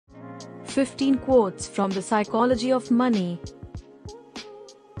15 quotes from the psychology of money.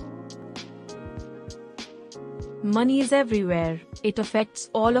 Money is everywhere, it affects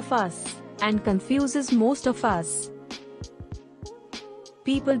all of us, and confuses most of us.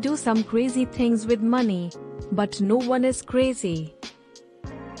 People do some crazy things with money, but no one is crazy.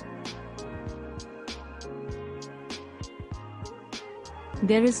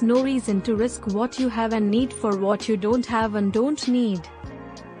 There is no reason to risk what you have and need for what you don't have and don't need.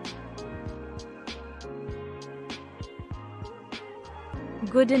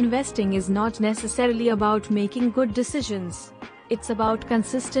 Good investing is not necessarily about making good decisions. It's about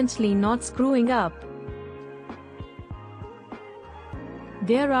consistently not screwing up.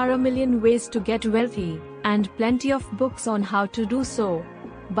 There are a million ways to get wealthy, and plenty of books on how to do so.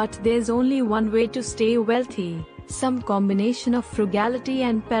 But there's only one way to stay wealthy, some combination of frugality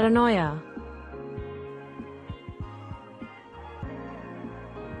and paranoia.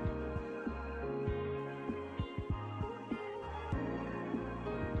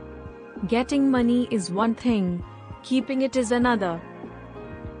 Getting money is one thing, keeping it is another.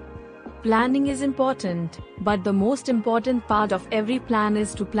 Planning is important, but the most important part of every plan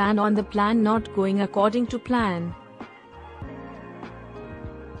is to plan on the plan not going according to plan.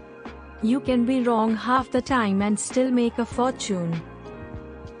 You can be wrong half the time and still make a fortune.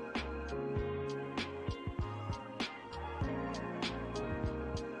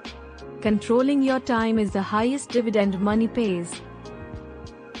 Controlling your time is the highest dividend money pays.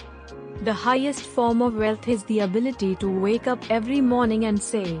 The highest form of wealth is the ability to wake up every morning and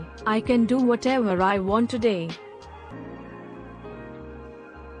say, I can do whatever I want today.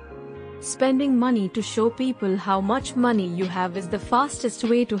 Spending money to show people how much money you have is the fastest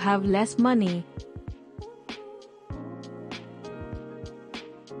way to have less money.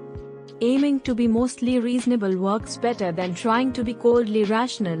 Aiming to be mostly reasonable works better than trying to be coldly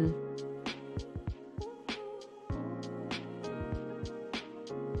rational.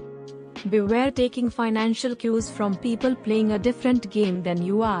 Beware taking financial cues from people playing a different game than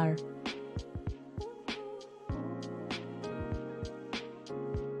you are.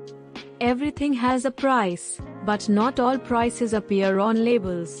 Everything has a price, but not all prices appear on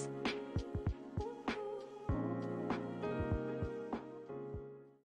labels.